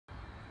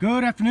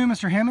Good afternoon,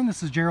 Mr. Hammond.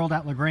 This is Gerald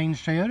at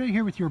LaGrange Toyota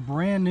here with your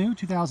brand new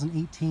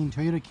 2018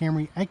 Toyota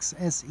Camry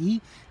XSE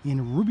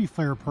in Ruby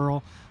Flare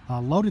Pearl,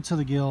 loaded to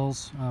the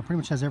gills. Pretty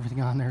much has everything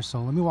on there.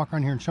 So let me walk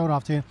around here and show it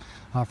off to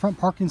you. Front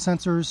parking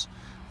sensors,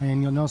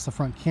 and you'll notice the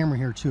front camera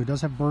here too. It does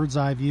have bird's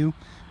eye view,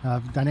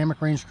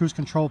 dynamic range cruise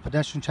control,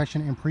 pedestrian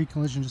detection, and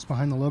pre-collision just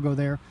behind the logo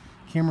there.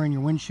 Camera in your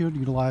windshield,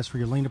 utilized for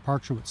your lane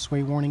departure with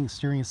sway warning,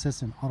 steering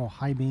assist, and auto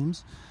high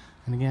beams.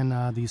 And again,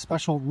 the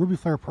special Ruby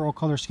Flare Pearl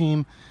color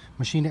scheme,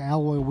 machined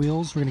alloy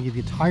wheels. We're going to give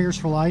you tires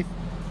for life.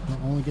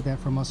 You'll only get that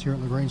from us here at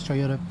LaGrange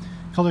Toyota.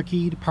 Color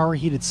keyed, power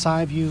heated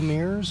side view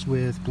mirrors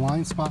with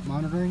blind spot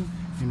monitoring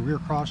and rear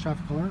cross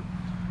traffic alert.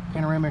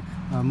 Panoramic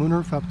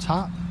moonroof up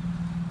top.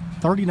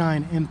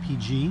 39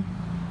 mpg,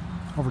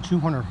 over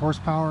 200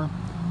 horsepower.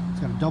 It's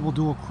got a double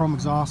dual chrome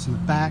exhaust in the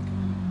back.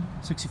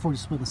 60/40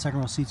 split in the second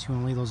row seats. You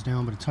want to lay those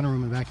down, but a ton of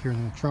room in the back here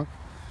in the truck.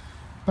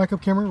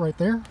 Backup camera right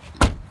there.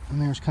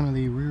 And there's kind of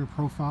the rear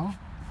profile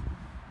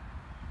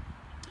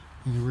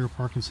and the rear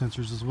parking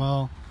sensors as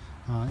well.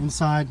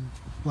 Inside,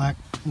 black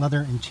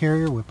leather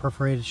interior with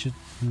perforated shit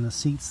in the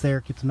seats there,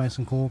 keeps them nice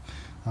and cool.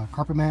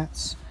 Carpet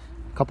mats,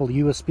 a couple of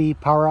USB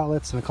power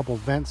outlets, and a couple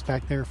of vents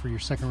back there for your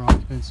second row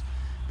occupants.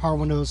 Power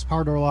windows,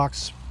 power door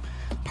locks,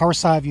 power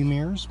side view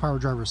mirrors, power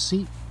driver's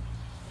seat.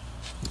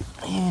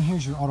 And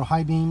here's your auto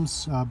high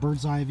beams,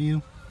 bird's eye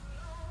view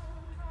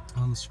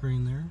on the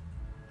screen there.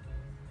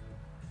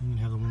 You can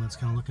have the one that's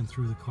kind of looking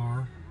through the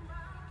car.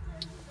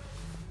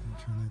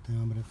 Turn that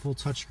down, but a full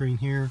touchscreen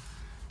here.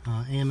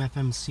 AM,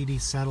 FM, CD,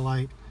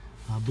 satellite,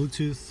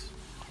 Bluetooth,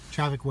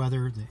 traffic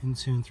weather, the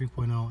Intune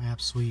 3.0 app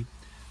suite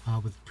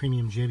with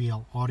premium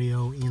JBL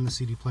audio and the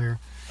CD player.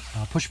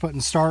 Push button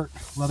start,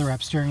 leather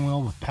wrap steering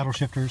wheel with paddle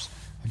shifters,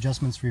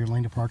 adjustments for your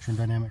lane departure and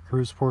dynamic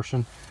cruise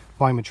portion,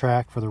 volume and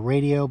track for the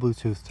radio,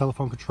 Bluetooth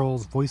telephone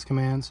controls, voice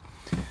commands.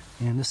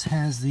 And this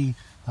has the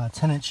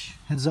 10-inch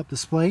heads-up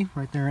display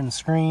right there in the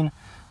screen,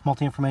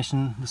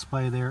 multi-information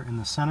display there in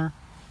the center,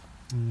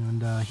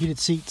 and heated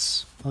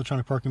seats,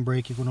 electronic parking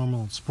brake, eco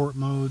normal and sport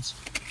modes.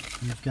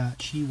 You've got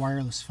Qi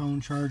wireless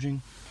phone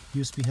charging,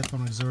 USB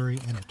headphone auxiliary,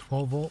 and a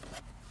 12-volt.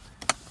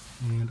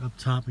 And up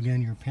top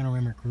again, your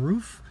panoramic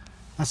roof,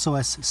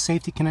 SOS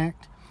Safety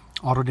Connect,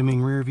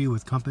 auto-dimming rear view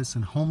with compass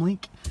and home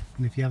link.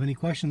 And if you have any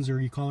questions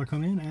or you call or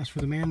come in, ask for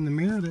the man in the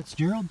mirror. That's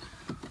Gerald.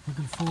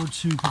 Looking forward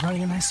to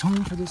providing a nice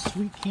home for this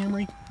sweet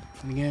Camry.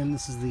 And again,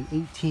 this is the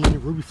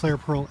 18 Ruby Flare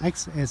Pearl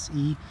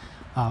XSE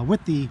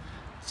with the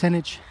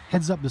 10-inch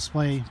heads-up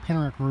display,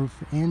 panoramic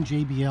roof, and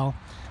JBL.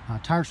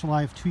 Tires for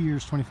life, 2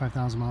 years,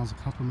 25,000 miles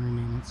of complimentary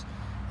maintenance.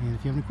 And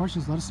if you have any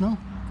questions, let us know.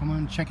 Come on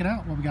and check it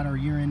out. Well, we got our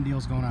year-end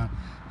deals going on.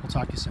 We'll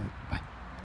talk to you soon. Bye.